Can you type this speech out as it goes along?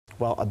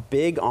Well, a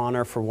big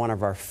honor for one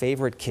of our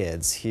favorite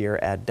kids here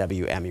at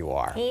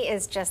WMUR. He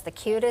is just the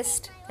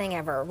cutest thing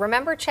ever.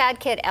 Remember CHaD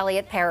kid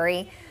Elliot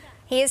Perry?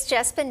 He has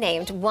just been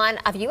named one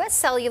of U.S.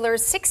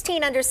 Cellular's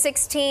 16 under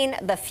 16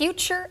 The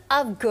Future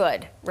of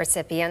Good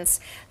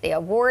recipients. The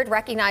award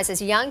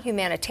recognizes young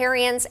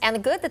humanitarians and the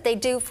good that they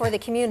do for the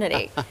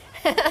community.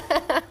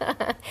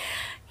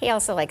 He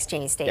also likes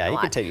Jeannie State a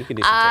lot. You can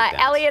do some takedowns.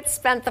 Elliot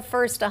spent the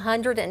first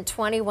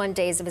 121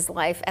 days of his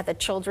life at the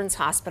Children's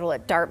Hospital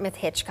at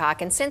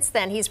Dartmouth-Hitchcock, and since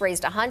then he's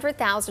raised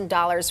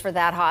 $100,000 for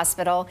that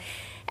hospital.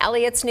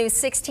 Elliot's new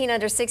 16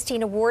 under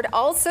 16 award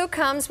also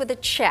comes with a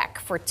check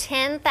for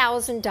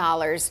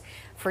 $10,000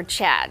 for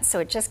CHaD. So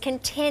it just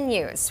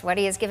continues what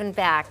he has given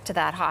back to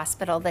that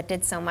hospital that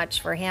did so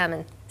much for him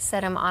and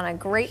set him on a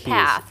great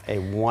path. He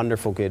is a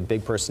wonderful kid,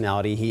 big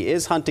personality. He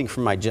is hunting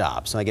for my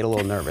job, so I get a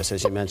little nervous,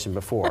 as you mentioned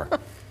before.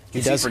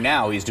 For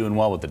now, he's doing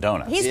well with the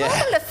donuts. He's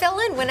welcome to fill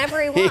in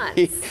whenever he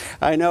wants.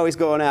 I know he's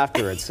going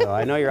after it, so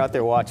I know you're out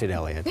there watching,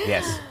 Elliot.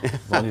 Yes, as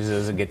long as he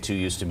doesn't get too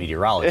used to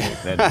meteorology.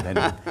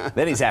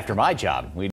 Then he's after my job.